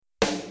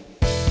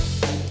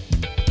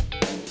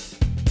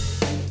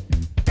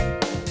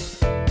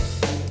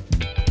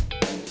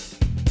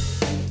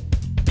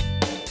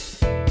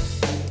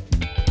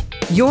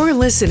You're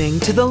listening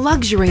to The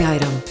Luxury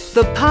Item,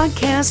 the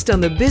podcast on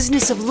the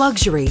business of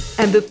luxury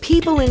and the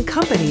people and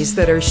companies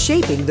that are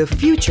shaping the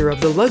future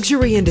of the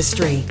luxury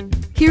industry.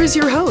 Here's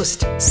your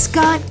host,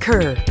 Scott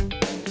Kerr.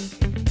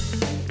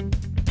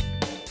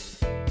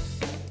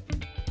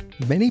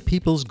 Many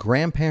people's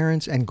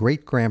grandparents and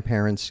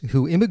great-grandparents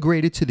who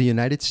immigrated to the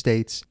United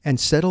States and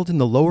settled in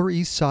the Lower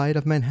East Side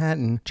of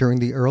Manhattan during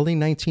the early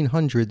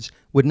 1900s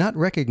would not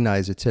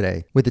recognize it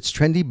today, with its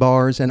trendy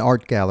bars and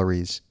art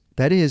galleries.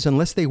 That is,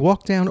 unless they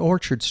walk down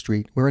Orchard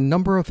Street, where a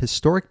number of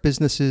historic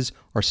businesses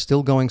are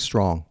still going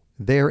strong.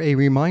 They're a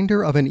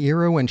reminder of an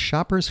era when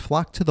shoppers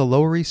flocked to the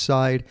Lower East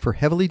Side for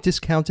heavily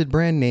discounted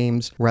brand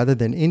names rather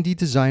than indie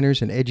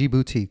designers and edgy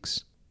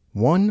boutiques.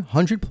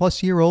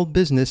 100-plus-year-old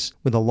business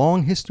with a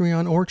long history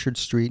on Orchard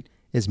Street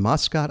is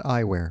Moscot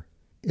Eyewear.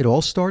 It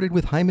all started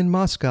with Hyman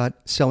Moscot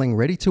selling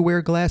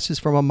ready-to-wear glasses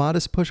from a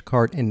modest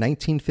pushcart in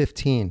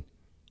 1915.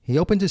 He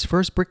opened his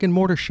first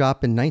brick-and-mortar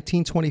shop in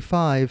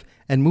 1925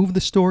 and moved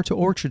the store to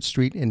Orchard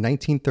Street in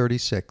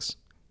 1936.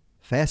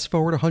 Fast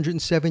forward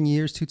 107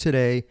 years to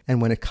today,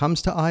 and when it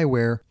comes to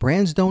eyewear,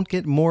 brands don't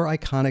get more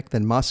iconic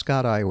than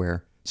Moscot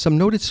Eyewear. Some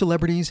noted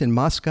celebrities in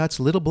Moscot's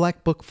little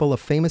black book full of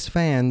famous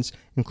fans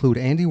include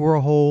Andy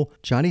Warhol,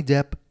 Johnny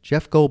Depp,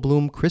 Jeff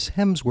Goldblum, Chris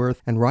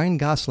Hemsworth, and Ryan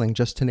Gosling,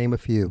 just to name a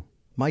few.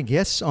 My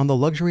guests on The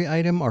Luxury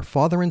Item are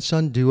father and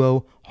son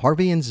duo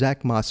Harvey and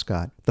Zack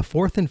Moscot, the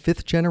fourth and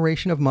fifth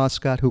generation of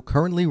Moscot who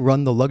currently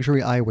run the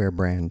luxury eyewear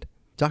brand.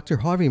 Dr.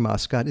 Harvey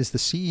Moscot is the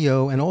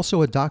CEO and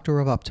also a doctor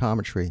of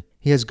optometry.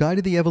 He has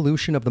guided the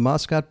evolution of the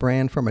Moscot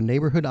brand from a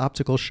neighborhood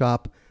optical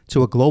shop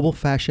to a global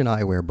fashion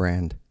eyewear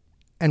brand.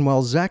 And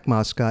while Zack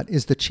Moscot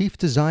is the chief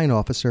design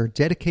officer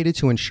dedicated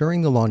to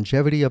ensuring the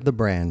longevity of the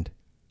brand.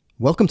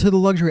 Welcome to The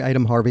Luxury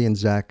Item, Harvey and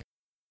Zack.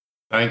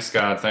 Thanks,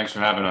 Scott. Thanks for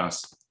having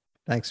us.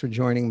 Thanks for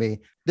joining me.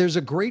 There's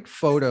a great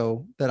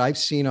photo that I've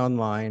seen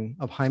online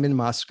of Hyman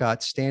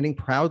Moscot standing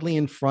proudly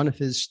in front of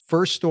his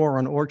first store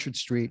on Orchard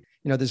Street.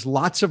 There's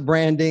lots of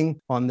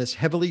branding on this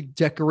heavily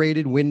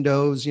decorated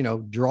windows,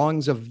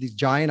 drawings of these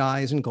giant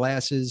eyes and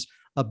glasses,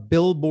 a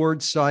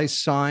billboard-sized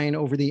sign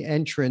over the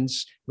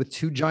entrance with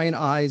two giant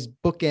eyes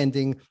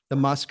bookending the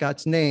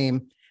Moscot's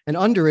name. And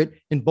under it,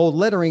 in bold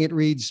lettering, it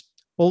reads,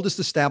 oldest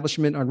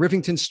establishment on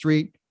Rivington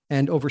Street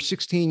and over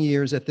 16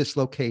 years at this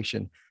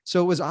location. So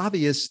it was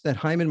obvious that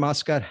Hyman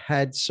Moscot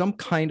had some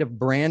kind of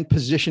brand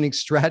positioning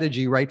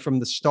strategy right from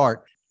the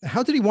start.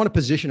 How did he want to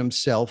position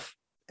himself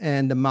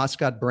and the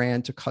Moscot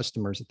brand to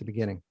customers at the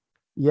beginning?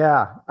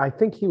 Yeah, I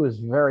think he was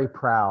very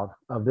proud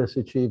of this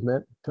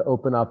achievement to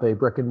open up a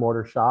brick and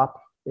mortar shop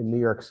in New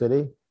York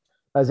City.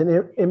 As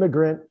an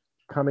immigrant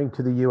coming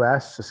to the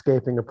US,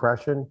 escaping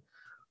oppression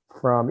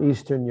from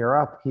Eastern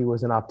Europe, he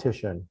was an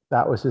optician.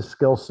 That was his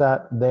skill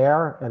set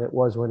there. And it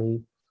was when he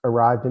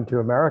arrived into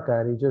America,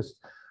 and he just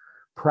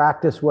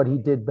practiced what he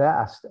did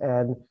best.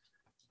 And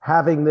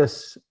having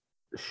this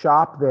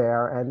shop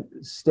there and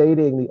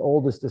stating the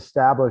oldest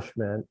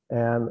establishment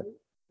and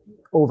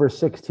over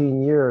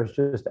 16 years,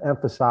 just to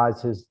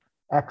emphasize his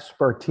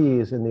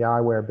expertise in the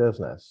eyewear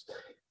business.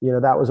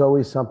 That was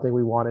always something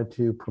we wanted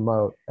to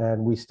promote,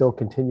 and we still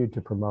continue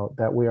to promote,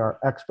 that we are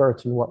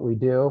experts in what we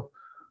do.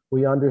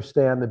 We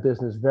understand the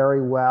business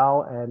very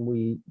well, and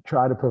we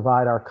try to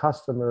provide our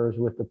customers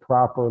with the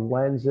proper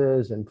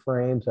lenses and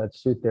frames that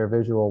suit their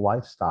visual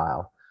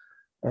lifestyle.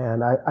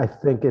 And I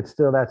think it's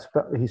still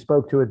he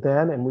spoke to it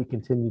then, and we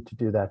continue to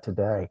do that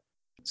today.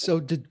 So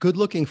did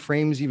good-looking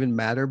frames even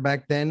matter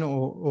back then,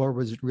 or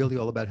was it really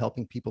all about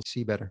helping people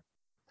see better?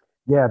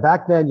 Yeah,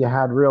 back then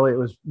it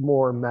was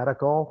more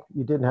medical.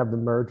 You didn't have the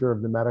merger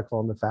of the medical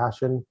and the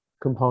fashion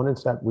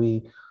components that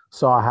we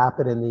saw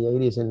happen in the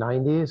 80s and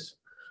 90s,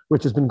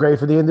 which has been great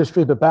for the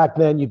industry. But back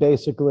then, you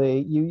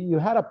basically, you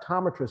had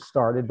optometrists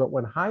started, but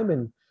when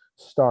Hyman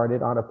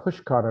started on a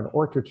pushcart on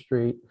Orchard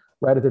Street,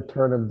 right at the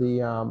turn of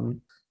the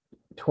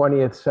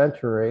 20th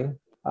century,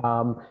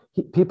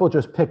 people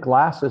just picked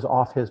glasses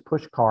off his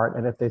pushcart,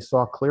 and if they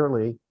saw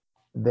clearly,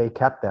 they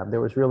kept them.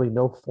 There was really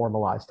no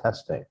formalized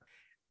testing.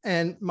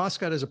 And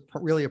Moscot is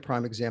really a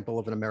prime example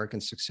of an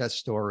American success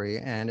story,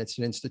 and it's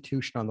an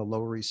institution on the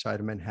Lower East Side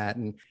of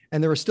Manhattan.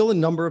 And there are still a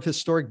number of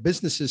historic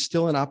businesses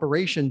still in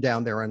operation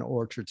down there on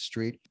Orchard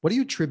Street. What do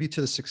you attribute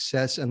to the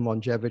success and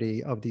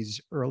longevity of these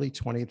early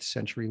 20th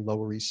century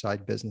Lower East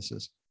Side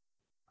businesses?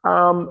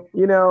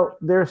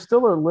 There's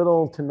still a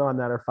little to none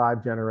that are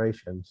 5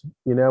 generations.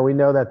 We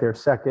know that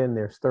there's second,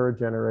 there's third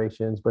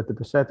generations, but the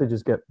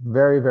percentages get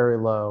very, very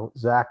low.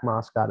 Zack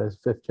Moscot is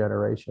 5th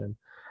generation.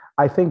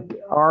 I think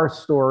our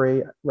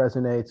story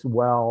resonates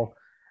well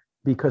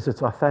because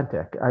it's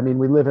authentic. I mean,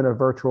 we live in a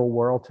virtual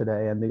world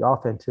today, and the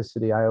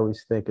authenticity, I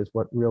always think, is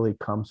what really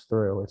comes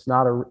through.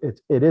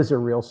 It is a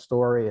real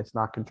story. It's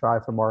not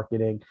contrived for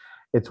marketing.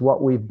 It's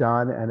what we've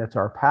done, and it's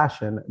our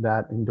passion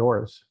that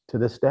endures to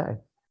this day.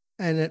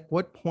 And at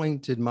what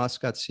point did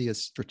Moscot see a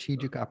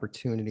strategic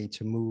opportunity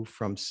to move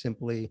from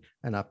simply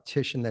an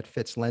optician that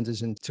fits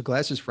lenses into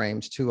glasses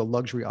frames to a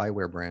luxury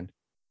eyewear brand?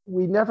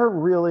 We never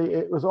really,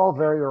 it was all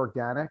very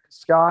organic,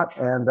 Scott.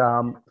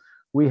 And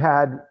we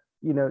had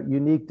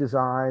unique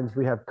designs.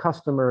 We have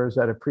customers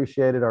that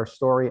appreciated our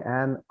story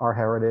and our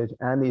heritage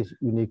and these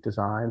unique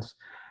designs.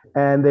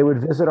 And they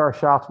would visit our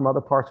shops from other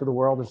parts of the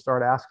world and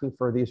start asking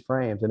for these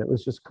frames. And it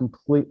was just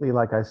completely,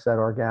 like I said,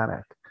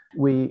 organic.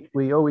 We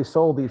always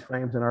sold these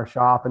frames in our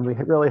shop, and we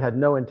really had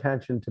no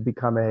intention to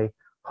become a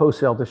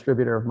wholesale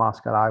distributor of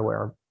Moscot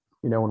eyewear,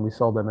 when we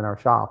sold them in our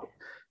shop.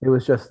 It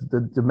was just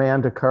the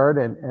demand occurred,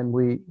 and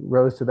we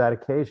rose to that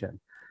occasion.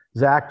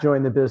 Zack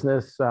joined the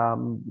business a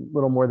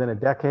little more than a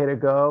decade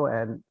ago,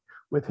 and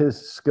with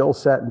his skill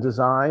set and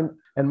design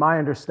and my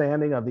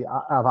understanding of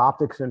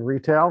optics and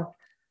retail,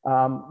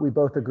 we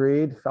both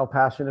agreed, felt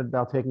passionate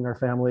about taking our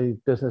family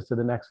business to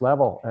the next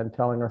level and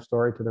telling our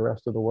story to the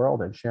rest of the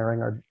world and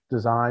sharing our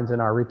designs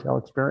and our retail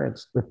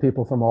experience with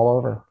people from all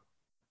over.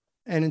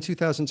 And in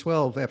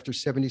 2012, after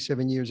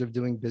 77 years of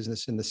doing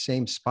business in the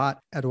same spot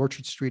at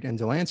Orchard Street and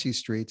Delancey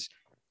Streets,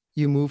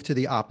 you moved to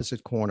the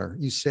opposite corner.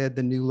 You said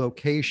the new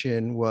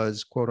location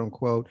was, quote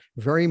unquote,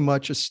 very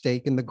much a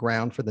stake in the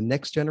ground for the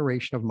next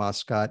generation of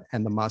Moscot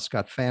and the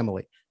Moscot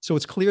family. So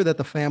it's clear that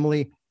the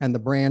family and the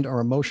brand are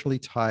emotionally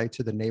tied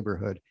to the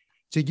neighborhood.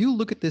 Did you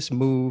look at this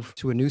move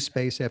to a new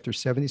space after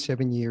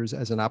 77 years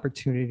as an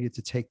opportunity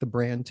to take the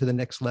brand to the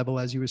next level,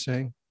 as you were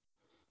saying?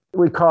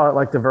 We call it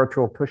like the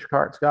virtual push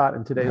cart, Scott,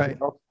 in today's Right.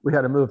 world. We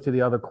had to move to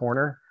the other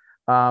corner.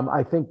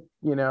 I think,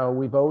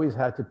 we've always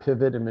had to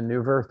pivot and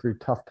maneuver through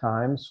tough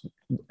times,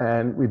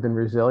 and we've been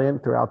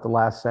resilient throughout the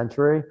last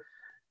century.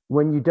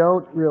 When you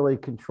don't really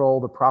control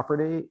the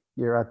property,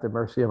 you're at the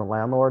mercy of a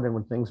landlord. And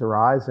when things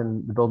arise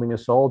and the building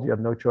is sold, you have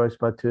no choice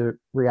but to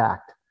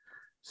react.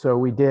 So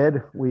we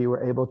did. We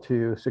were able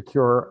to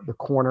secure the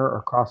corner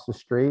across the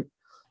street,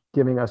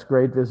 giving us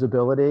great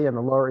visibility. And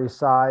the Lower East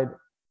Side,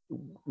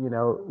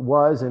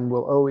 was and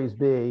will always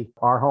be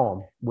our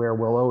home, where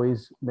we'll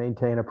always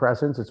maintain a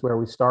presence. It's where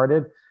we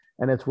started,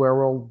 and it's where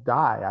we'll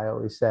die. I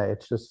always say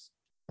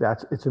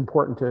it's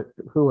important to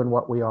who and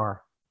what we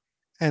are.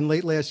 And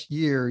late last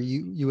year,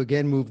 you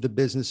again moved the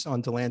business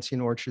on Delancey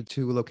and Orchard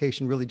to a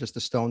location really just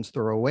a stone's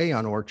throw away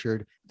on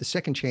Orchard, the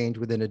second change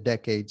within a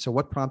decade. So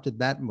what prompted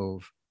that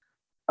move?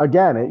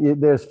 Again,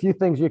 there's few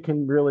things you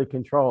can really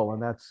control,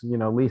 and that's,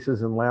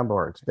 leases and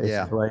landlords,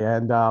 basically. Yeah.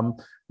 And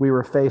we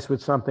were faced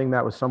with something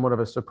that was somewhat of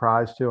a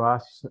surprise to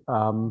us.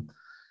 On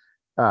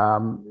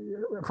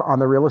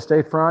the real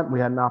estate front, we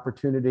had an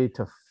opportunity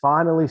to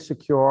finally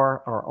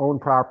secure our own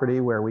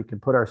property where we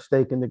could put our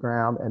stake in the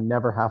ground and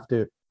never have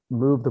to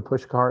move the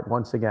push cart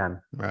once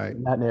again, right,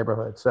 in that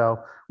neighborhood. So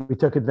we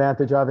took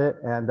advantage of it,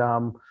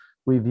 and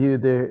we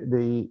viewed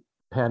the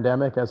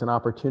pandemic as an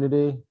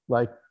opportunity,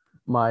 like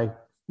my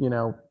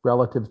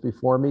relatives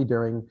before me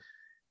during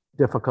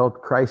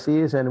difficult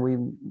crises, and we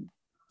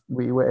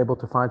were able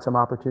to find some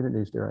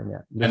opportunities during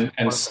it.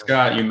 And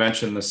Scott, you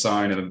mentioned the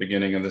sign at the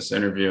beginning of this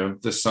interview,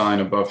 the sign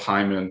above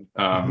Hyman.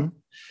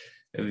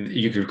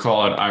 You could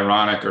call it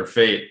ironic or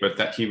fate, but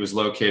that he was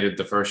located,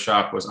 the first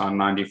shop was on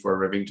 94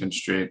 Rivington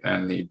Street,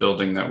 and the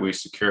building that we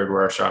secured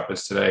where our shop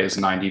is today is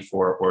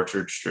 94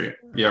 Orchard Street.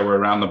 Yeah, we're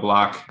around the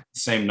block,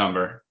 same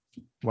number.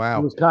 Wow.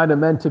 It was kind of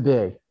meant to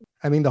be.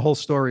 I mean, the whole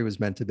story was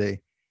meant to be.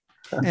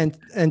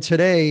 And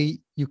today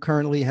you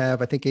currently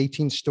have, I think,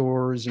 18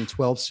 stores in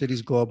 12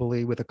 cities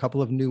globally, with a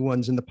couple of new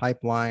ones in the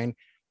pipeline.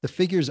 The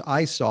figures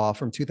I saw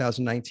from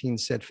 2019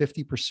 said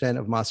 50%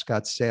 of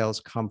Moscot's sales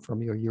come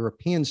from your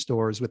European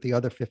stores, with the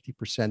other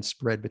 50%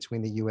 spread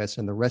between the US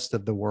and the rest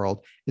of the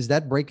world. Is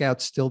that breakout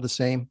still the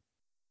same?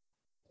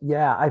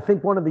 Yeah, I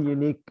think one of the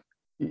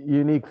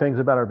unique things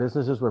about our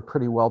business is we're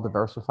pretty well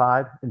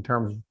diversified in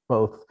terms of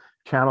both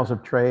channels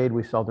of trade.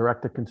 We sell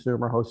direct to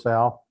consumer,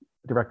 wholesale,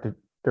 direct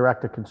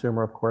to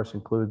consumer, of course,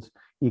 includes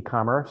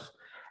e-commerce.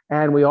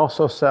 And we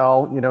also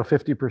sell,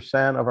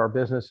 50% of our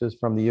business is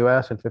from the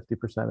US and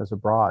 50% is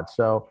abroad.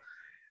 So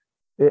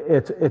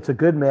it's a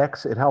good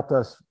mix. It helped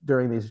us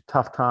during these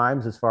tough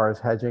times as far as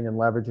hedging and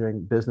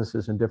leveraging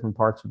businesses in different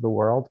parts of the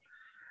world.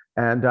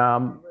 And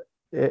the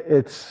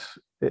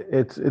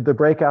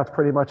breakout's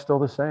pretty much still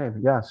the same.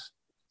 Yes.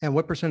 And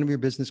what percent of your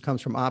business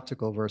comes from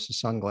optical versus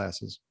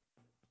sunglasses?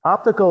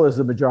 Optical is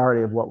the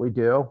majority of what we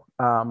do.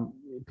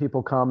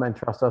 People come and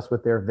trust us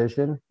with their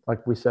vision,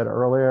 like we said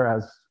earlier,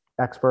 as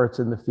experts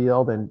in the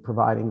field and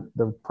providing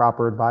the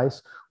proper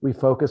advice. We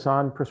focus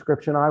on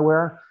prescription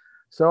eyewear.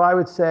 So I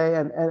would say,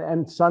 and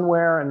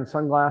sunwear and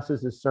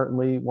sunglasses is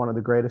certainly one of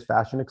the greatest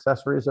fashion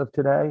accessories of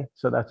today.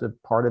 So that's a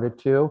part of it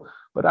too.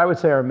 But I would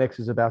say our mix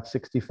is about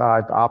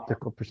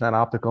 65%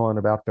 optical and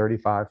about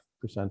 35%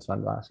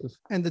 sunglasses.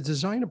 And the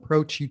design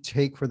approach you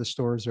take for the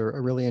stores are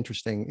really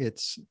interesting.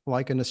 It's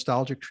like a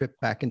nostalgic trip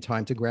back in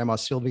time to Grandma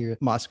Sylvia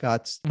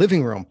Moscot's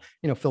living room,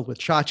 filled with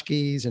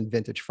tchotchkes and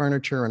vintage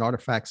furniture and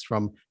artifacts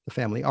from the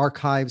family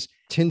archives,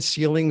 tin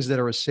ceilings that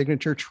are a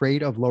signature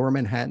trait of Lower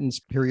Manhattan's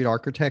period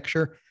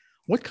architecture.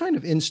 What kind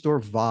of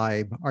in-store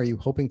vibe are you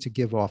hoping to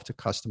give off to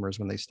customers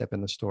when they step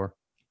in the store?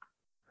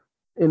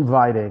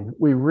 Inviting.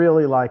 We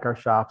really like our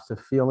shops to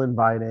feel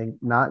inviting,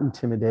 not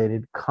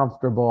intimidated,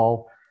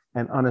 comfortable,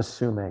 and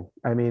unassuming.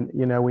 I mean,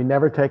 we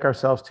never take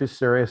ourselves too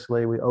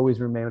seriously. We always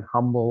remain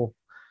humble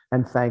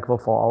and thankful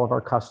for all of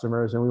our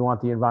customers. And we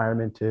want the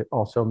environment to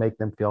also make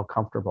them feel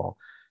comfortable.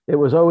 It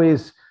was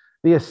always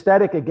the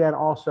aesthetic, again,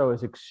 also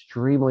is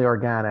extremely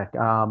organic.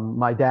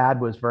 My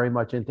dad was very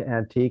much into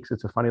antiques.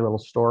 It's a funny little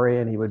story,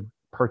 and he would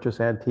purchase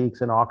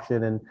antiques in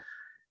auction and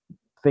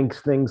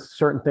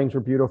certain things were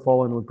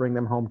beautiful and would bring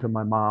them home to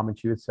my mom. And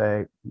she would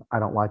say, I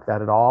don't like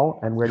that at all.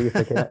 And where do you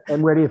think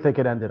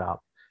it ended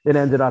up? It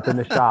ended up in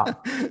the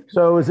shop.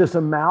 So it was this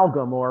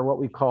amalgam, or what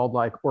we called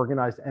like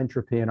organized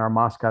entropy, in our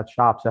Moscot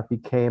shops that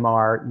became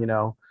our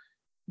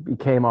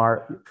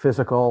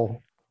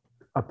physical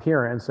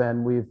appearance.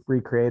 And we've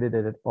recreated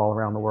it all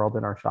around the world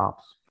in our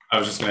shops. I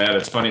was just going to add,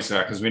 it's funny,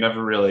 Zack, because we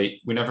never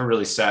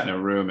really sat in a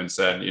room and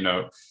said,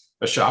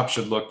 a shop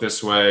should look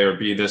this way or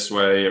be this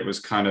way. It was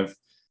kind of,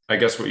 I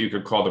guess what you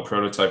could call the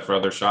prototype for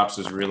other shops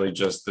is really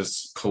just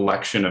this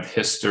collection of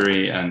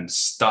history and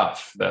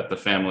stuff that the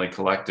family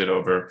collected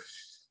over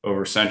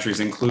centuries,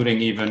 including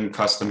even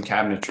custom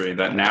cabinetry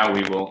that now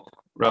we will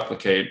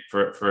replicate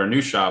for a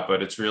new shop.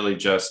 But it's really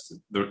just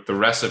the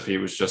recipe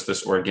was just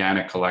this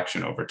organic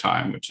collection over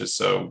time, which is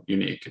so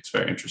unique. It's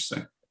very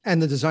interesting. And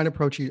the design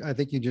approach, I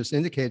think you just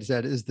indicated,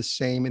 that is the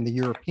same in the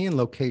European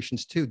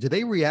locations too. Do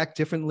they react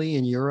differently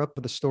in Europe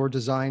for the store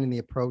design and the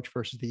approach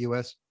versus the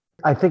US?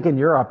 I think in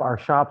Europe, our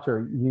shops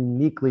are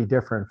uniquely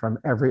different from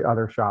every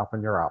other shop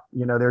in Europe.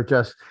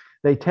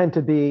 They tend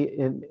to be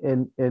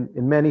in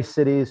many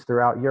cities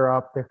throughout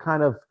Europe. They're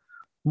kind of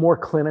more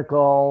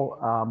clinical,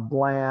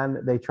 bland.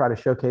 They try to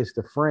showcase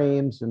the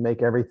frames and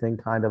make everything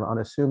kind of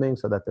unassuming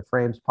so that the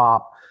frames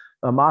pop.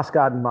 The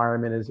Moscot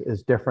environment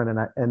is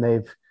different,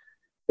 and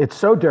it's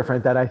so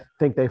different that I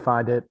think they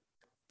find it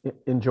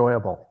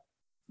enjoyable.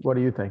 What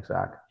do you think,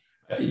 Zack?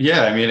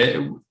 Yeah, I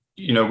mean,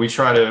 we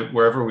try to,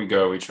 wherever we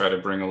go, we try to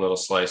bring a little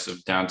slice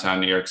of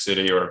downtown New York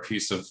City or a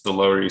piece of the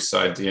Lower East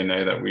Side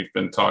DNA that we've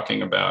been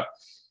talking about.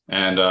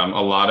 And a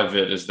lot of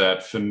it is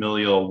that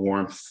familial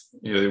warmth.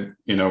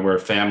 We're a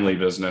family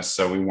business,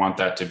 so we want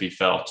that to be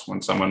felt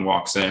when someone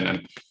walks in.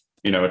 And,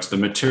 it's the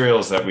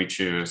materials that we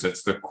choose.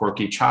 It's the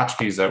quirky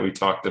tchotchkes that we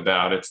talked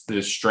about. It's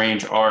the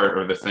strange art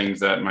or the things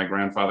that my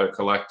grandfather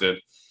collected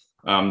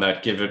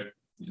that give it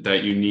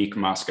that unique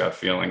Moscot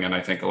feeling. And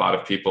I think a lot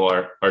of people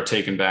are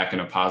taken back in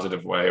a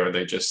positive way, or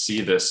they just see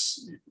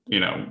this,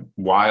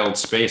 wild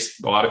space.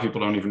 A lot of people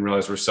don't even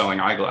realize we're selling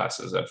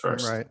eyeglasses at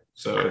first. Right.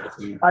 So,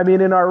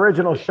 in our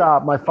original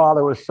shop, my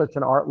father was such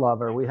an art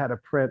lover. We had to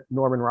print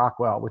Norman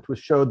Rockwell, which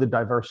showed the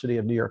diversity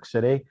of New York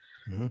City.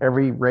 Mm-hmm.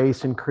 Every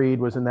race and creed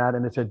was in that.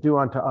 And it said, do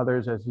unto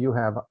others as you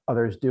have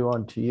others do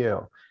unto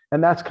you.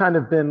 And that's kind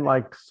of been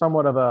like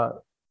somewhat of a,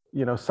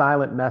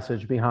 silent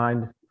message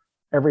behind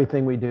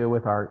everything we do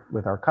with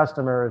our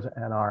customers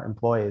and our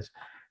employees.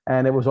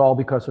 And it was all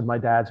because of my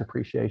dad's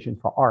appreciation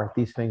for art.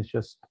 These things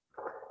just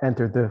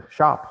entered the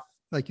shop.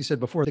 Like you said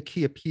before, the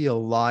key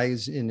appeal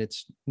lies in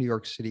its New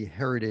York City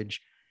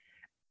heritage.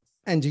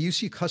 And do you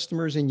see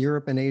customers in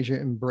Europe and Asia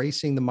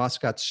embracing the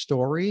Moscot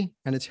story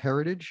and its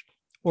heritage?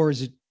 Or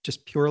is it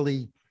just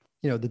purely,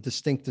 the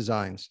distinct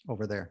designs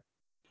over there?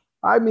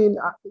 I mean,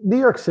 New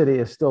York City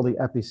is still the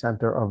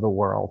epicenter of the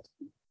world,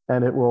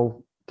 and it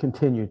will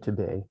continue to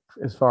be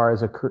as far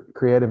as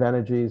creative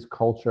energies,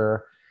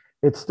 culture.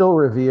 It's still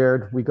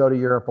revered. We go to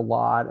Europe a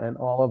lot, and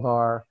all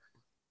of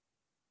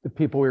the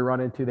people we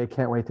run into, they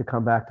can't wait to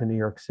come back to New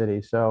York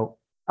City. So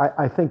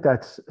I think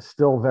that's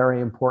still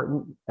very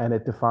important, and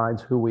it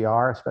defines who we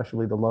are,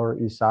 especially the Lower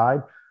East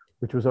Side,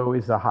 which was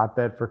always the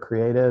hotbed for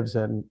creatives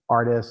and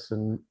artists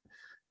and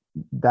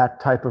that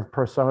type of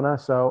persona.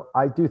 So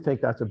I do think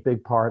that's a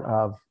big part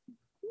of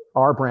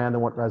our brand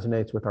and what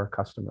resonates with our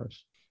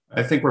customers.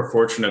 I think we're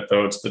fortunate,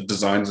 though, it's the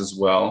designs as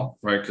well,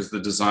 right? Because the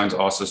designs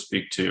also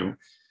speak to,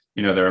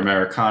 their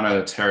Americana,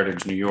 it's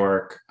heritage New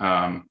York.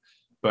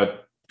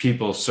 But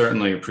people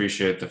certainly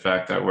appreciate the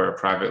fact that we're a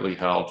privately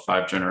held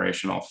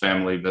 5-generational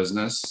family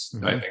business.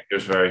 Mm-hmm. I think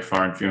there's very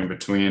far and few in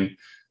between,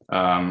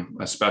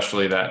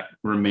 especially that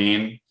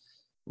remain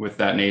with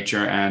that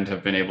nature and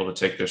have been able to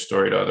take their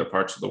story to other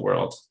parts of the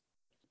world.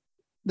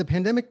 The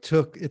pandemic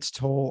took its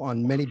toll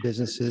on many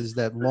businesses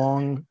that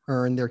long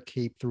earned their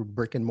keep through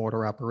brick and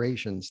mortar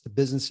operations. The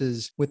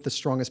businesses with the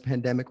strongest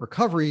pandemic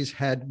recoveries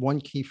had one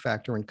key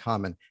factor in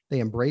common. They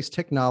embraced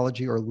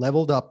technology or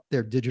leveled up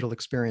their digital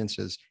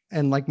experiences.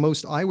 And like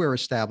most eyewear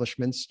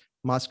establishments,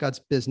 Moscot's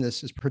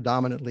business is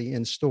predominantly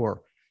in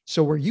store.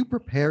 So were you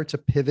prepared to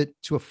pivot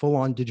to a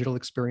full-on digital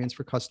experience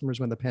for customers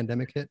when the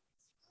pandemic hit?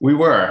 We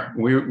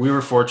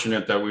were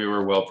fortunate that we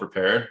were well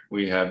prepared.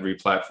 We had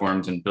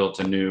replatformed and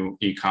built a new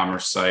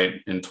e-commerce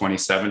site in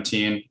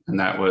 2017, and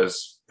that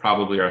was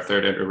probably our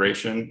third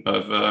iteration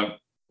of a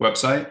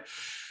website.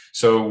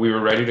 So we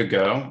were ready to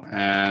go,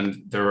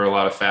 and there were a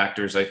lot of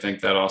factors, I think,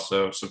 that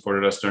also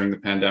supported us during the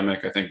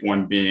pandemic. I think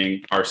one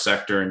being our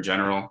sector in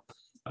general.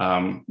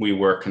 We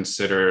were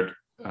considered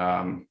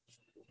an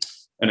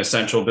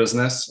essential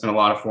business in a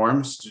lot of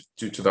forms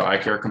due to the eye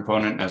care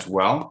component as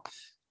well.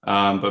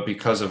 But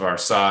because of our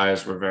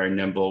size, we're very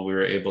nimble. We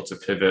were able to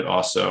pivot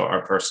also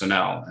our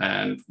personnel,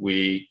 and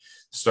we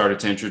started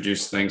to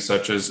introduce things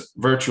such as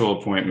virtual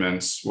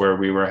appointments, where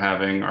we were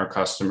having our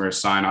customers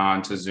sign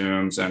on to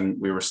Zooms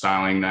and we were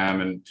styling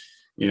them and,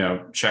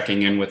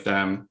 checking in with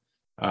them.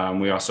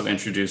 We also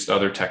introduced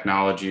other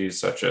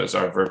technologies such as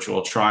our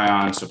virtual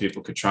try-on, so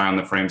people could try on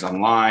the frames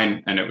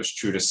online, and it was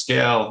true to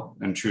scale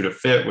and true to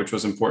fit, which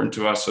was important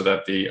to us so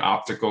that the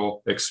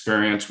optical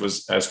experience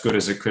was as good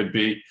as it could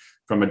be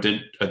from a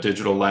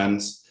digital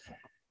lens.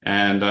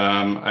 And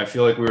I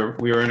feel like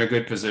we were in a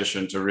good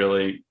position to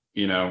really,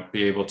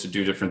 be able to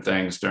do different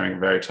things during a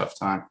very tough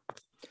time.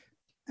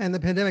 And the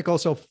pandemic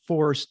also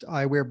forced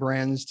eyewear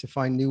brands to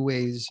find new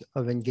ways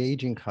of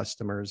engaging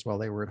customers while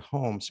they were at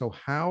home. So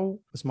how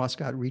was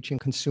Moscot reaching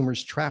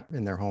consumers trapped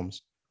in their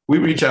homes? We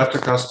reach out to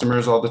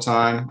customers all the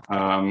time.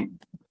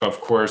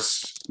 Of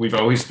course, we've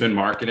always been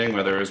marketing,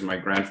 whether it was my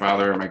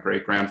grandfather or my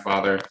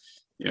great-grandfather.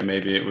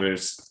 Maybe it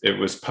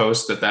was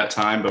post at that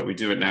time, but we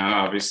do it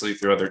now, obviously,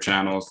 through other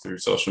channels, through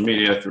social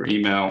media, through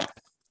email,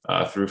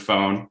 through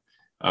phone.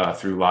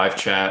 Through live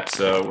chat.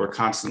 So we're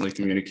constantly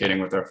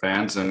communicating with our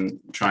fans and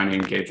trying to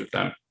engage with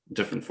them in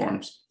different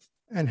forms.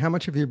 And how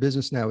much of your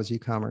business now is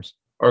e-commerce?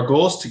 Our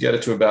goal is to get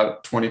it to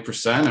about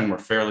 20%, and we're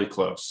fairly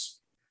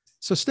close.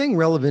 So staying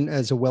relevant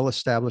as a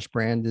well-established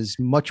brand is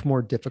much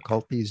more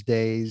difficult these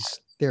days.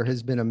 There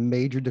has been a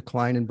major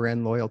decline in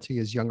brand loyalty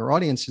as younger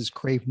audiences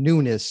crave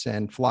newness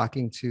and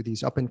flocking to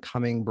these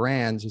up-and-coming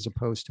brands as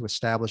opposed to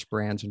established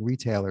brands and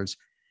retailers.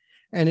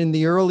 And in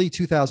the early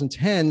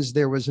 2010s,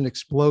 there was an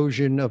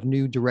explosion of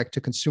new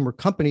direct-to-consumer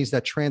companies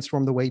that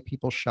transformed the way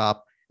people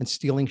shop and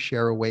stealing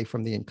share away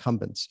from the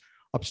incumbents.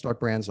 Upstart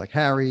brands like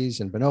Harry's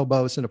and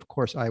Bonobos, and of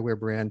course, eyewear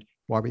brand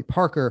Warby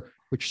Parker,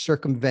 which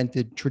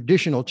circumvented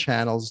traditional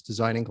channels,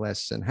 designing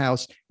glasses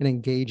in-house and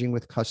engaging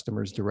with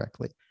customers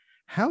directly.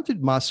 How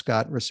did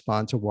Moscot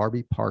respond to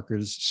Warby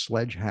Parker's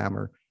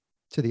sledgehammer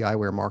to the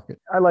eyewear market?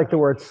 I like the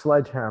word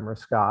sledgehammer,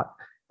 Scott.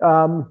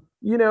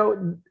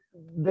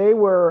 They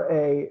were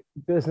a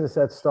business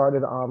that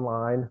started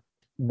online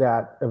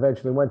that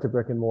eventually went to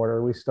brick and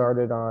mortar. We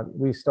started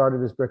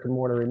as brick and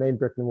mortar, remained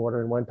brick and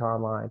mortar, and went to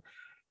online.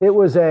 It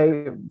was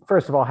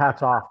first of all,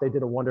 hats off. They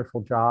did a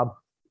wonderful job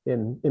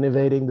in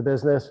innovating the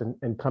business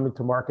and coming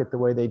to market the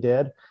way they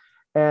did.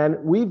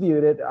 And we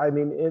viewed it,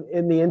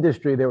 in the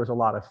industry, there was a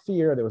lot of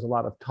fear. There was a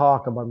lot of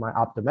talk among my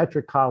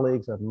optometric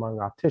colleagues, among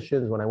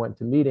opticians. When I went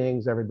to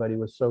meetings, everybody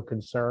was so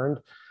concerned.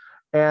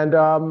 And,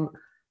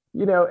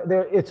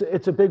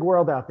 it's a big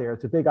world out there.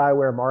 It's a big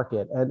eyewear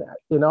market. And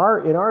in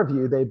our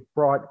view, they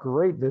brought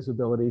great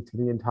visibility to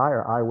the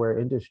entire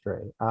eyewear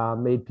industry,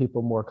 made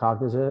people more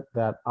cognizant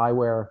that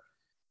eyewear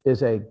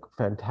is a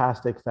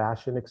fantastic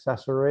fashion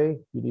accessory.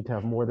 You need to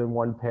have more than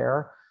one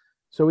pair.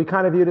 So we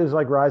kind of viewed it as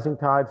like rising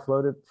tide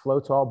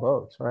floats all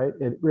boats, right?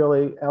 It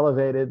really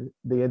elevated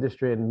the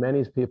industry in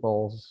many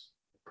people's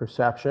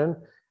perception.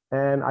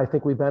 And I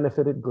think we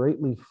benefited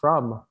greatly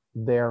from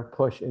their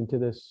push into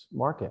this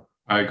market.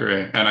 I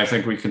agree. And I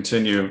think we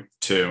continue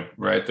to,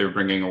 right? They're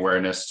bringing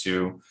awareness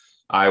to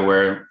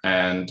eyewear.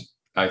 And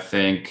I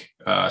think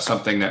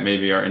something that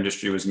maybe our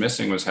industry was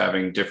missing was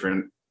having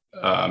different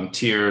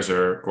tiers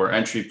or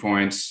entry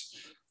points,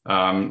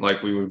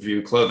 like we would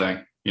view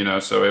clothing,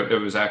 so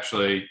it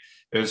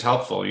was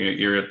helpful.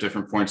 You're at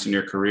different points in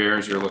your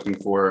careers. You're looking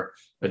for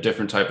a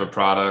different type of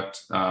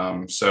product.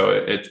 So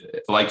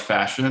it like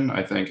fashion,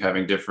 I think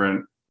having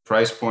different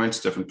price points,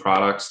 different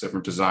products,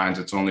 different designs,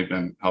 it's only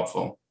been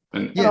helpful.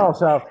 And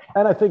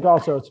I think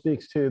also it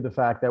speaks to the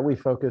fact that we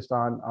focused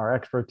on our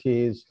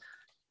expertise.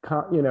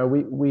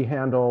 We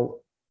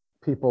handle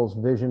people's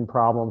vision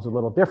problems a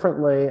little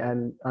differently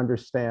and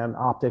understand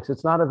optics.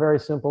 It's not a very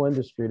simple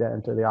industry to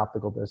enter the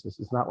optical business.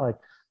 It's not like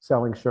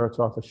selling shirts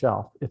off a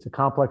shelf. It's a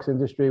complex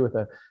industry with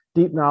a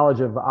deep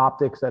knowledge of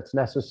optics that's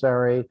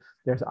necessary.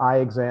 There's eye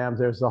exams.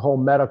 There's the whole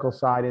medical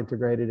side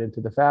integrated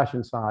into the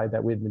fashion side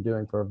that we've been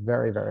doing for a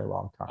very, very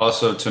long time.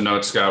 Also to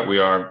note, Scott, we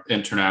are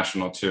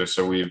international too.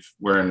 So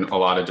we're in a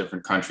lot of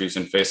different countries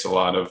and face a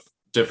lot of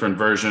different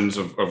versions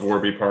of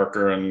Warby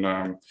Parker.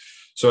 And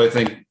so I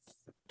think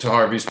to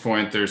Harvey's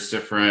point, there's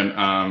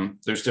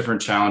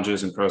different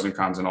challenges and pros and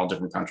cons in all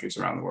different countries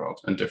around the world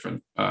and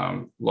different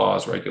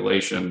laws,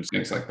 regulations,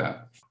 things like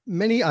that.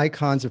 Many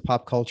icons of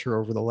pop culture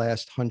over the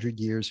last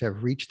 100 years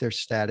have reached their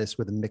status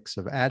with a mix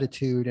of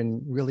attitude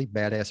and really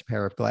badass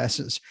pair of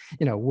glasses.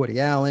 Woody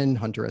Allen,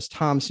 Hunter S.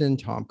 Thompson,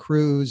 Tom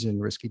Cruise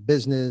in Risky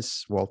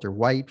Business, Walter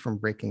White from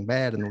Breaking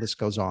Bad, and the list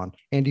goes on.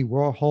 Andy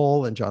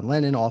Warhol and John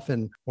Lennon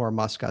often wore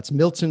Moscot's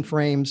Milton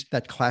frames,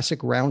 that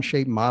classic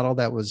round-shaped model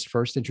that was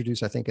first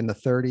introduced, I think, in the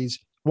 30s.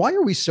 Why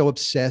are we so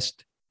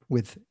obsessed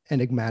with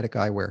enigmatic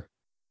eyewear?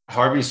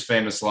 Harvey's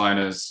famous line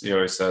is, he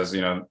always says,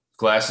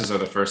 glasses are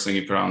the first thing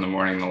you put on in the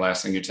morning and the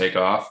last thing you take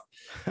off.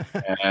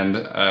 And,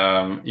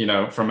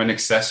 from an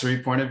accessory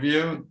point of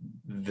view,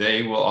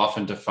 they will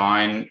often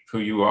define who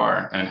you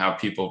are and how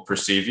people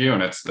perceive you.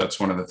 And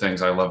that's one of the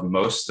things I love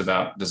most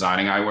about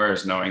designing eyewear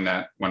is knowing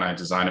that when I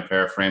design a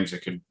pair of frames,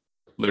 it could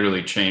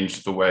literally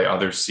change the way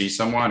others see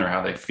someone or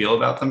how they feel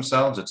about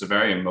themselves. It's a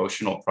very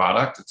emotional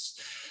product.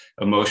 It's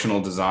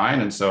emotional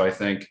design. And so I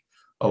think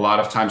a lot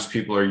of times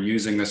people are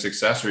using this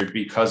accessory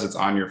because it's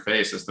on your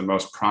face as the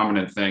most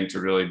prominent thing to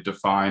really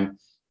define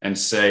and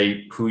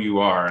say who you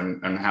are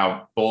and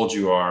how bold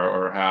you are,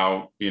 or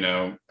how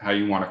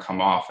you want to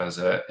come off as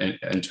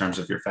in terms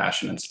of your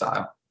fashion and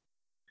style.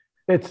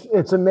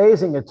 It's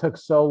amazing it took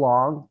so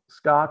long,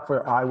 Scott,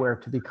 for eyewear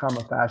to become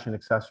a fashion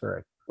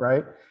accessory,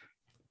 right?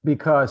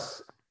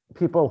 Because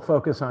people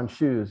focus on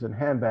shoes and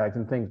handbags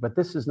and things, but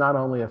this is not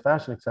only a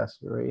fashion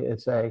accessory,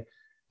 it's a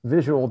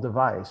visual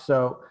device.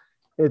 So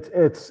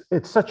it's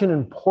such an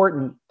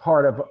important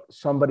part of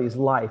somebody's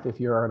life if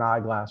you're an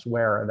eyeglass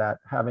wearer, that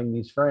having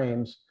these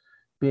frames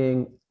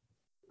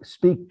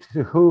speak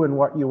to who and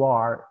what you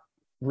are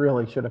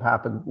really should have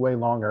happened way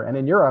longer. And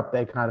in Europe,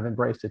 they kind of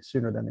embraced it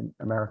sooner than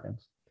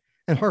Americans.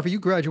 And Harvey, you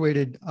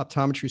graduated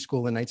optometry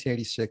school in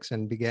 1986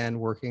 and began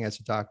working as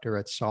a doctor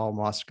at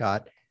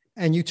Moscot.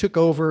 And you took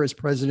over as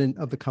president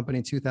of the company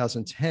in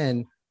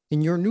 2010.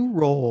 In your new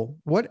role,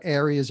 what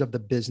areas of the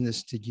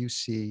business did you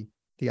see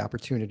the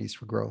opportunities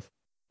for growth?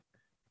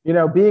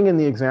 Being in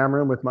the exam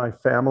room with my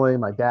family,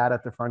 my dad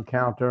at the front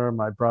counter,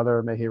 my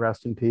brother, may he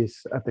rest in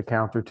peace, at the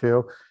counter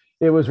too,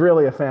 it was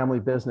really a family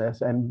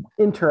business, and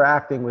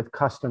interacting with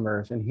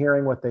customers and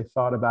hearing what they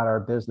thought about our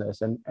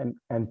business,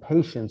 and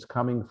patients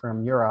coming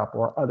from Europe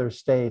or other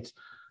states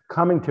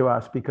coming to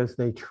us because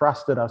they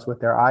trusted us with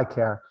their eye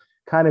care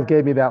kind of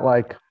gave me that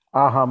like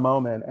aha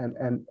moment.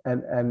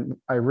 And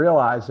I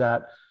realized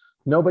that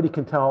nobody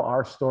can tell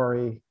our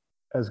story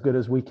as good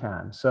as we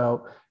can.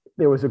 So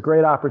there was a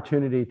great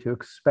opportunity to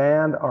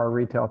expand our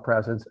retail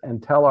presence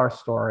and tell our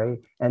story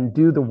and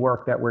do the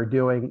work that we're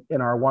doing in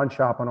our one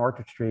shop on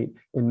Orchard Street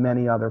in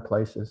many other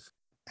places.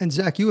 And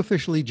Zack, you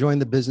officially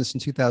joined the business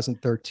in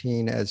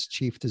 2013 as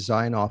Chief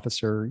Design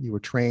Officer. You were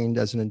trained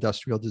as an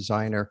industrial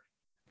designer.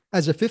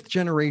 As a fifth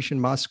generation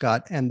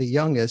Moscot and the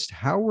youngest,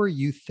 how were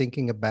you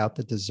thinking about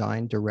the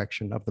design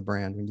direction of the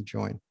brand when you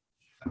joined?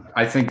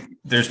 I think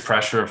there's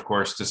pressure, of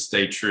course, to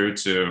stay true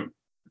to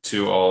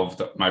all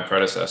of my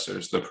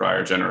predecessors, the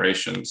prior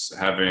generations,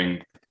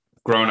 having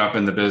grown up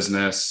in the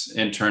business,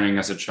 interning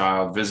as a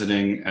child,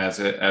 visiting as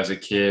a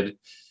kid,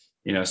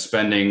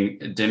 spending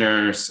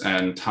dinners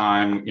and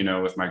time,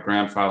 with my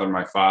grandfather,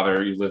 my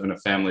father. You live in a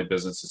family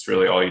business. It's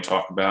really all you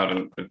talk about.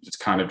 And it's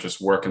kind of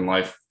just work and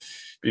life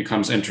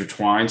becomes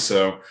intertwined.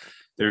 So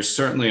there's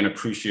certainly an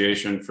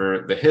appreciation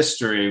for the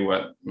history,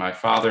 what my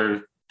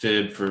father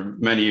did for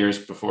many years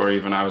before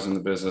even I was in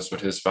the business,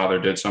 what his father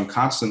did. So I'm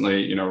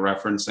constantly,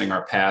 referencing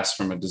our past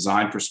from a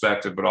design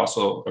perspective, but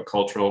also a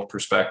cultural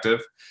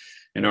perspective,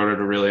 in order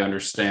to really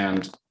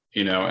understand,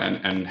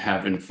 and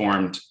have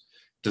informed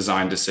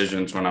design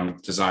decisions when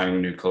I'm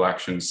designing new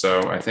collections.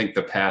 So I think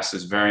the past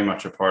is very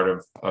much a part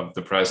of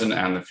the present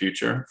and the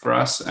future for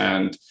us.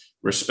 And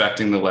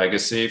respecting the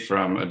legacy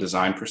from a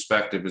design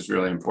perspective is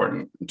really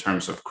important in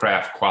terms of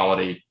craft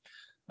quality.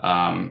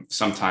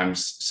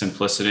 Sometimes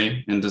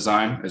simplicity in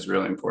design is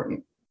really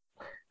important.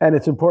 And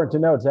it's important to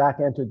note, Zack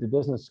entered the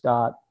business,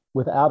 Scott,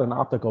 without an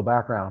optical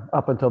background.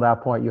 Up until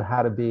that point, you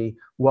had to be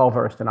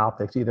well-versed in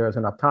optics, either as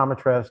an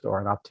optometrist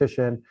or an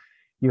optician.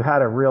 You had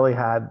to really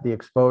had the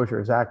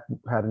exposure. Zack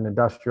had an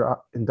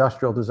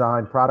industrial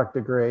design product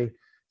degree.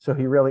 So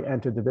he really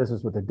entered the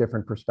business with a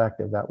different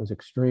perspective that was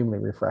extremely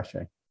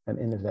refreshing and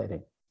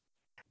innovating.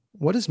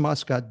 What is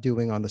Moscot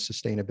doing on the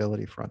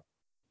sustainability front?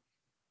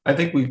 I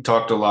think we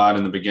talked a lot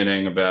in the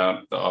beginning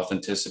about the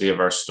authenticity of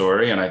our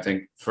story. And I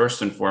think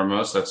first and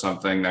foremost, that's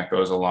something that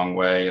goes a long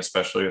way,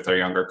 especially with our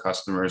younger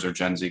customers or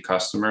Gen Z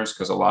customers,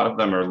 because a lot of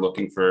them are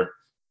looking for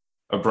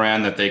a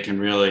brand that they can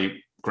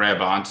really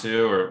grab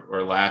onto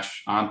or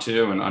latch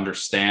onto and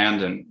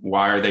understand. And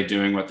why are they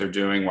doing what they're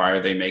doing? Why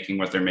are they making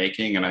what they're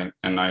making?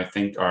 And I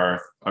think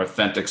our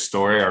authentic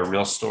story, our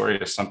real story,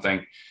 is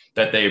something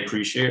that they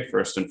appreciate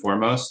first and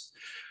foremost.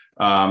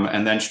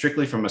 And then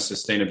strictly from a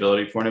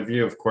sustainability point of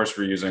view, of course,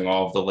 we're using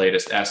all of the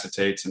latest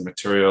acetates and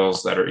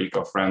materials that are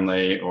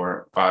eco-friendly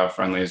or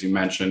bio-friendly, as you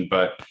mentioned.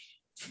 But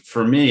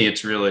for me,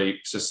 it's really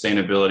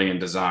sustainability and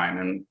design.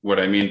 And what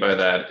I mean by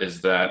that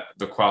is that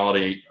the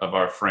quality of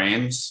our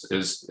frames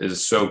is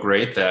so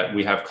great that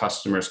we have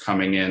customers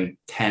coming in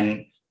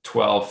 10,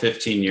 12,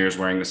 15 years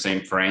wearing the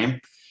same frame.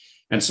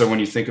 And so when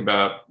you think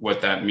about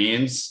what that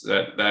means,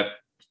 that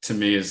to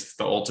me is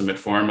the ultimate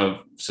form of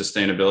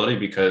sustainability,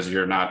 because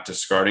you're not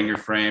discarding your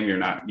frame, you're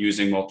not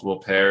using multiple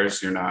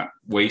pairs, you're not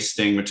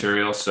wasting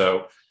material.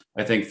 So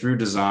I think through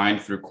design,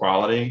 through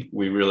quality,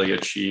 we really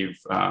achieve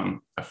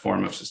a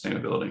form of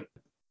sustainability.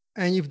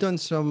 And you've done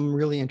some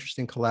really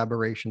interesting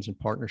collaborations and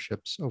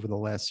partnerships over the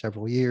last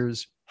several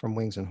years, from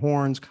Wings and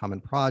Horns, Common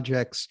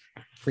Projects,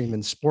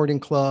 Freeman's Sporting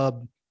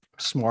Club,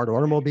 Smart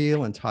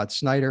Automobile, and Todd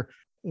Snyder.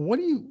 What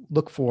do you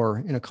look for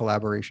in a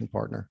collaboration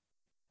partner?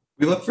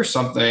 We look for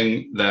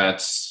something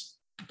that's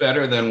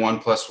better than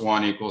 1 +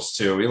 1 =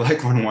 2. We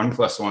like when 1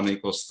 +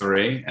 1 =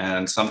 3.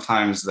 And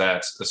sometimes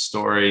that's a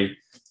story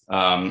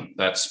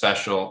that's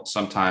special.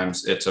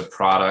 Sometimes it's a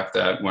product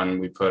that when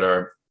we put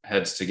our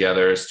heads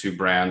together as two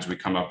brands, we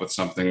come up with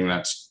something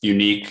that's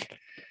unique.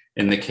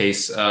 In the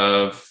case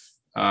of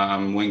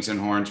Wings and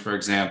Horns, for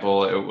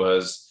example,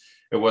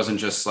 it wasn't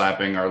just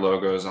slapping our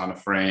logos on a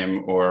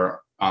frame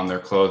or on their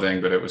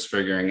clothing, but it was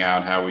figuring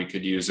out how we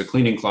could use a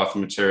cleaning cloth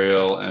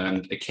material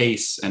and a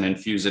case and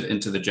infuse it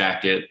into the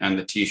jacket and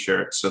the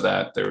t-shirt so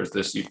that there was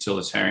this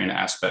utilitarian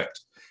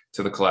aspect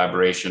to the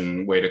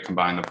collaboration way to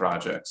combine the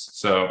projects.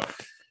 So,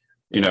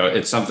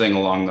 it's something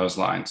along those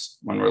lines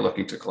when we're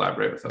looking to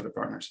collaborate with other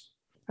partners.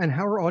 And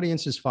how are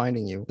audiences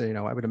finding you?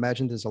 I would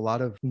imagine there's a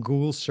lot of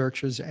Google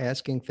searches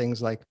asking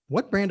things like,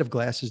 what brand of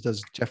glasses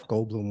does Jeff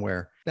Goldblum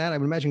wear? That I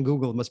would imagine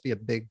Google must be a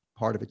big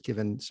part of it,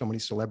 given so many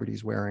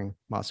celebrities wearing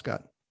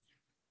Moscot.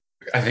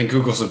 I think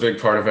Google's a big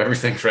part of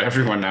everything for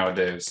everyone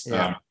nowadays.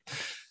 Yeah.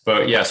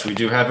 But yes, we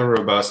do have a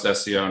robust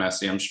SEO and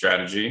SEM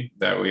strategy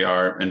that we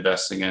are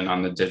investing in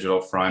on the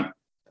digital front.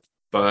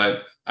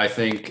 But I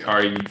think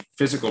our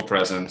physical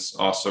presence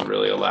also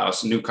really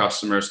allows new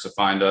customers to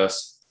find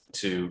us,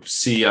 to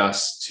see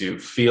us, to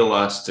feel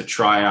us, to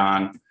try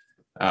on.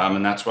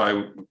 And that's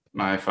why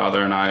my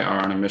father and I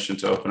are on a mission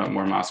to open up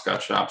more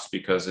Moscot shops,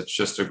 because it's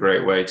just a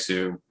great way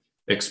to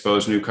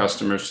expose new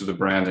customers to the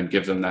brand and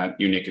give them that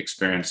unique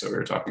experience that we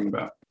were talking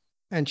about.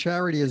 And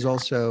charity is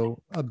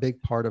also a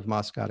big part of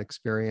Moscot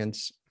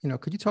experience.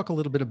 Could you talk a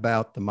little bit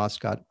about the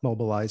Moscot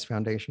Mobilize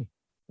Foundation?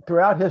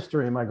 Throughout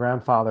history, my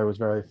grandfather was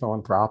very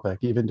philanthropic.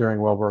 Even during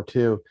World War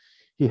II,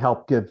 he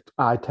helped give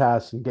eye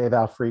tests and gave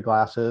out free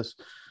glasses.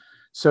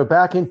 So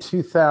back in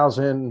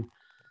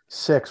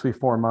 2006, we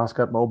formed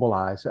Moscot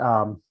Mobilize.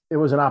 It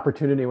was an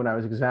opportunity when I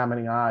was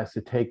examining eyes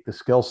to take the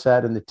skill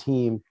set and the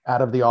team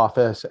out of the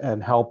office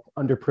and help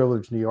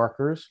underprivileged New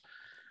Yorkers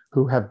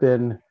who have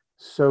been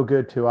so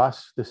good to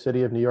us, the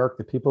city of New York,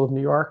 the people of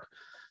New York,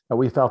 that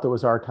we felt it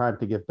was our time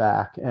to give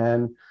back.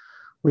 And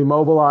we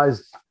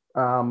mobilized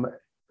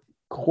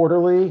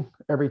quarterly,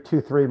 every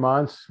 2-3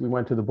 months. We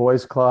went to the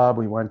Boys Club.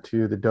 We went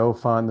to the Doe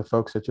Fund, the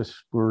folks that just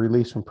were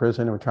released from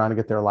prison and were trying to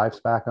get their lives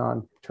back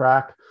on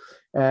track.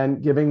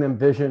 And giving them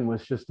vision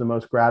was just the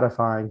most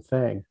gratifying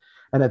thing.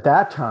 And at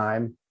that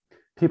time,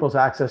 people's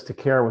access to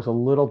care was a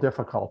little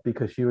difficult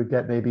because you would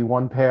get maybe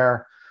one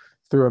pair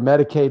through a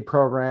Medicaid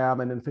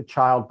program. And if a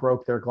child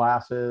broke their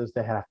glasses,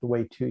 they have to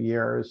wait 2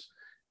 years.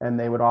 And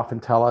they would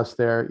often tell us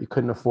you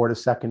couldn't afford a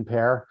second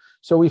pair.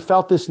 So we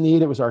felt this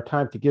need. It was our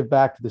time to give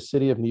back to the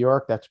city of New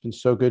York. That's been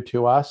so good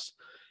to us.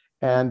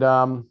 And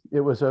it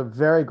was a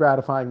very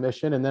gratifying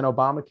mission. And then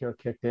Obamacare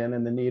kicked in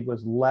and the need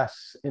was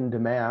less in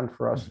demand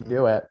for us to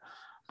do it.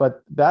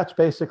 But that's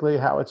basically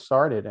how it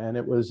started. And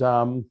it was,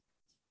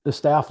 the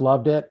staff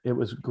loved it. It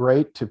was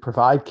great to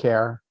provide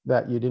care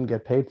that you didn't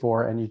get paid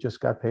for, and you just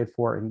got paid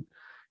for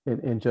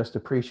in just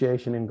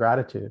appreciation and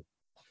gratitude.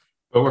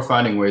 But we're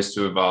finding ways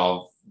to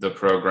evolve the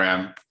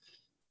program.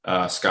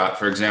 Scott,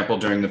 for example,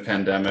 during the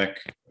pandemic,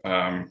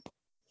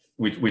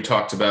 we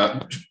talked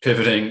about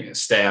pivoting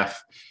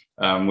staff.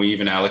 We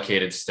even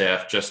allocated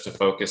staff just to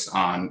focus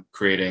on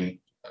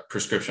creating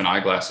prescription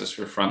eyeglasses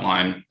for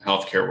frontline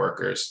healthcare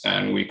workers.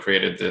 And we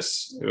created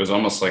this, it was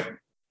almost like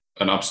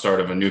an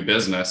upstart of a new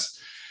business,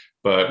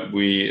 but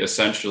we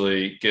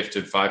essentially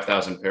gifted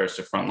 5,000 pairs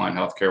to frontline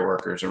healthcare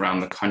workers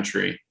around the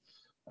country.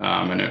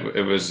 And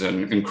it was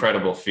an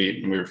incredible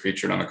feat. And we were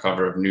featured on the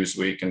cover of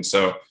Newsweek. And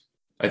so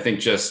I think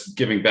just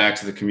giving back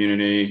to the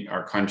community,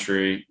 our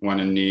country, when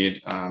in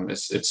need,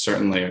 it's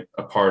certainly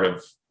a part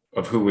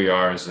of who we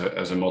are as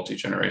a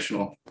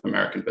multi-generational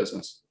American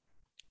business.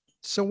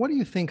 So what do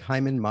you think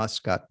Hyman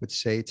Moscot would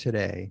say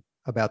today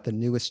about the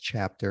newest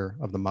chapter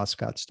of the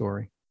Moscot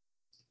story?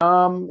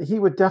 He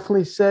would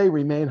definitely say,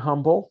 remain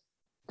humble.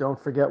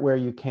 Don't forget where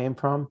you came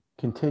from.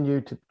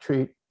 Continue to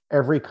treat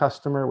every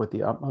customer with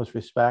the utmost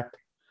respect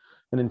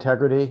and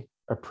integrity.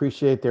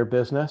 Appreciate their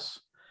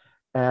business,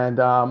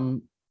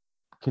 and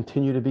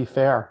continue to be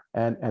fair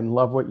and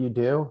love what you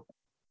do.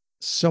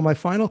 So my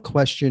final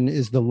question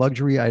is the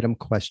luxury item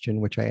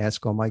question, which I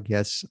ask all my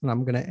guests, and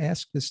I'm going to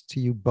ask this to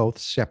you both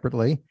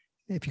separately,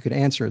 if you could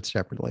answer it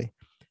separately.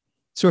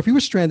 So if you were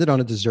stranded on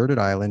a deserted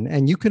island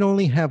and you could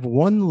only have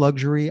one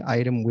luxury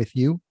item with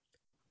you,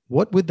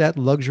 what would that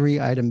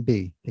luxury item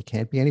be? It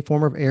can't be any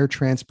form of air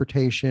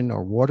transportation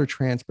or water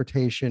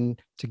transportation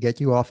to get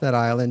you off that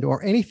island,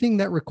 or anything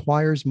that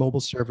requires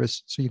mobile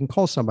service so you can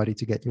call somebody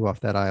to get you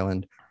off that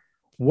island.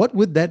 What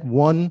would that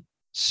one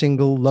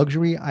single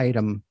luxury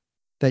item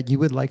that you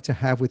would like to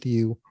have with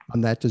you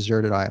on that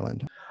deserted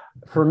island?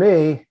 For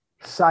me,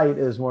 sight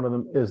is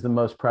is the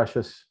most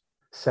precious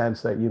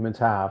sense that humans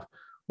have.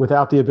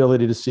 Without the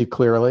ability to see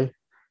clearly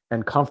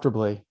and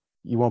comfortably,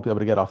 you won't be able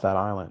to get off that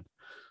island.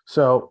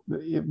 So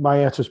my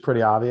answer is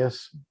pretty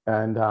obvious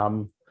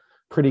and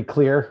pretty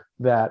clear,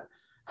 that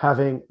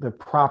having the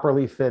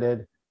properly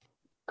fitted,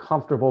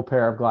 comfortable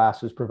pair of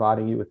glasses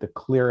providing you with the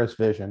clearest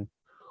vision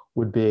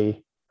would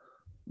be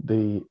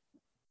the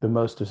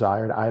most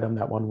desired item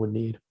that one would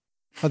need.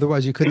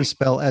 Otherwise, you couldn't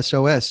spell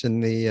SOS in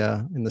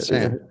the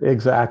sand.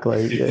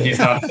 Exactly. He's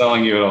not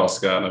selling you at all,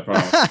 Scott, I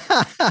promise.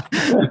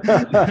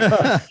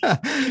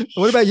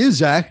 What about you,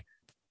 Zach?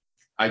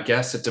 I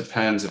guess it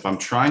depends. If I'm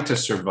trying to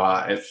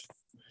survive,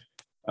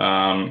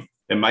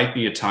 it might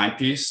be a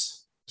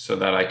timepiece so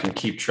that I can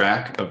keep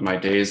track of my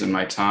days and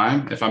my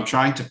time. If I'm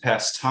trying to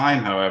pass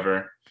time,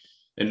 however,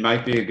 it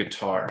might be a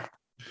guitar.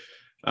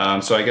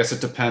 So I guess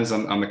it depends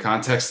on the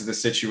context of the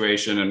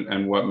situation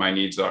and what my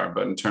needs are.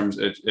 But in terms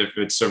of if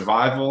it's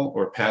survival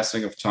or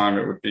passing of time,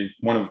 it would be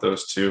one of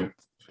those two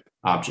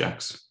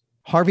objects.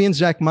 Harvey and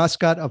Zack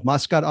Moscot of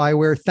Moscot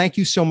Eyewear, thank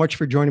you so much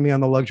for joining me on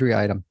The Luxury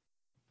Item.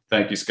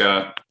 Thank you,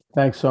 Scott.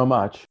 Thanks so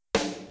much.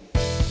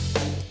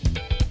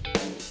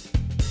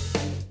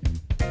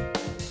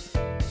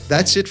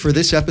 That's it for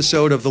this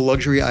episode of the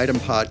Luxury Item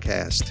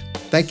Podcast.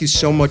 Thank you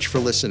so much for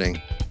listening.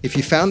 If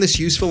you found this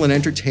useful and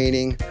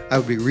entertaining, I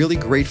would be really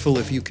grateful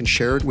if you can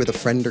share it with a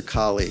friend or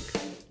colleague.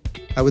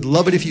 I would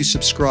love it if you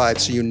subscribe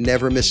so you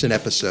never miss an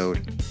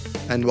episode.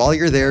 And while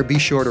you're there, be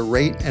sure to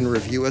rate and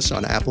review us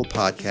on Apple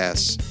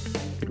Podcasts.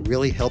 It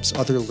really helps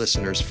other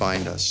listeners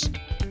find us.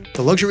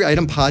 The Luxury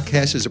Item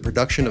Podcast is a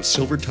production of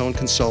Silvertone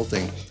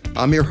Consulting.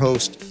 I'm your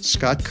host,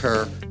 Scott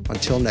Kerr.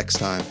 Until next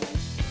time.